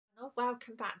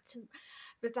welcome back to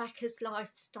Rebecca's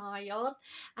Lifestyle.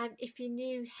 If you're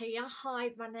new here, hi,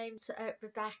 my name's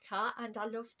Rebecca, and I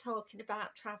love talking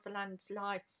about travel and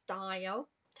lifestyle.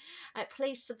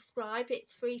 Please subscribe,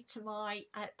 it's free to my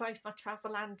both my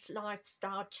travel and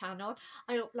lifestyle channel.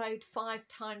 I upload 5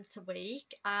 times a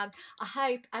week. I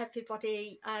hope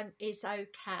everybody is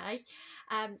okay.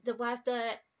 The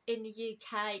weather in the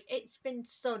UK, it's been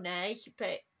sunny,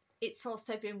 but it's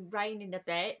also been raining a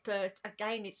bit, but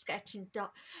again it's getting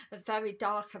very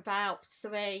dark about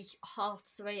half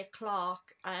 3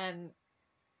 o'clock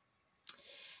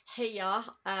here.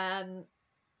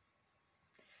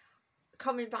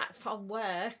 Coming back from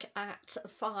work at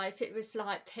 5, it was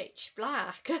like pitch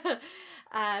black.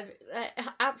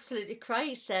 Absolutely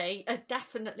crazy.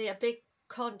 Definitely a big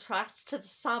contrast to the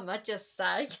summer, just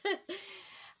say.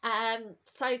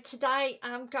 So today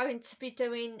I'm going to be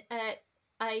doing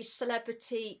a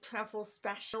celebrity travel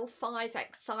special, 5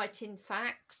 exciting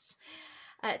facts.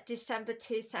 December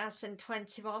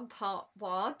 2021 part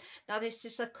 1. Now this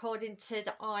is according to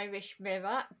the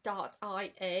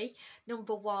irishmirror.ie.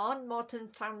 Number 1, modern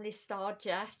family star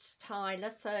Jess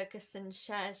Tyler Ferguson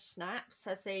shares snaps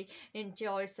as he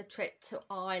enjoys a trip to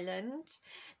Ireland.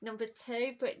 Number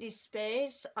 2, Britney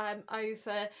Spears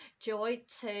overjoyed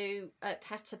to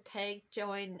pet a pig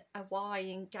during a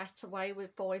Hawaiian getaway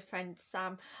with boyfriend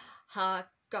Sam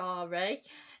Hargari.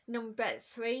 Number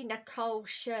 3, Nicole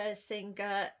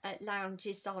Scherzinger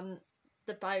lounges on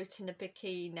the boat in a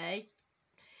bikini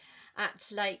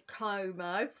at Lake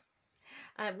Como,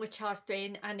 which I've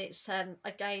been, and it's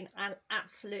again an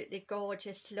absolutely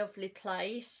gorgeous, lovely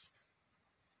place.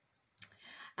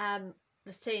 The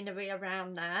scenery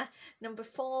around there. Number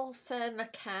 4, Fern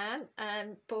McCann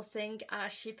buzzing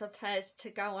as she prepares to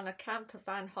go on a camper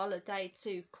van holiday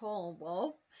to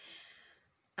Cornwall.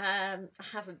 I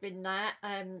haven't been there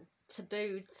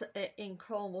tabooed in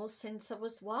Cornwall since I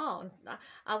was 1.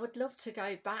 I would love to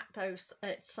go back though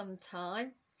at some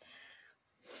time.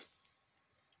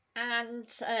 And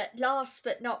last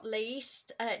but not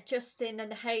least, Justin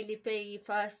and Hailey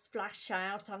Bieber splash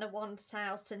out on a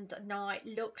 1,000 night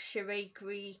luxury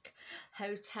Greek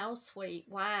hotel suite.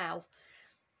 Wow.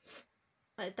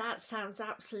 That sounds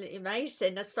absolutely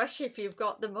amazing, especially if you've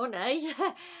got the money.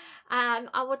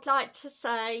 I would like to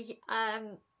say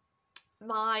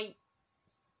my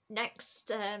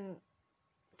next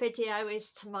video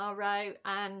is tomorrow,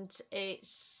 and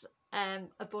it's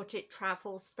a budget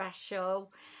travel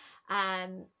special.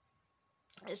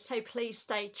 So please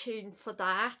stay tuned for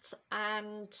that,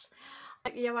 and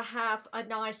hope you have a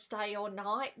nice day or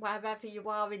night wherever you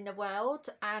are in the world,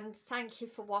 and thank you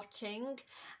for watching,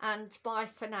 and bye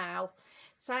for now.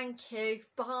 Thank you,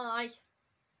 bye.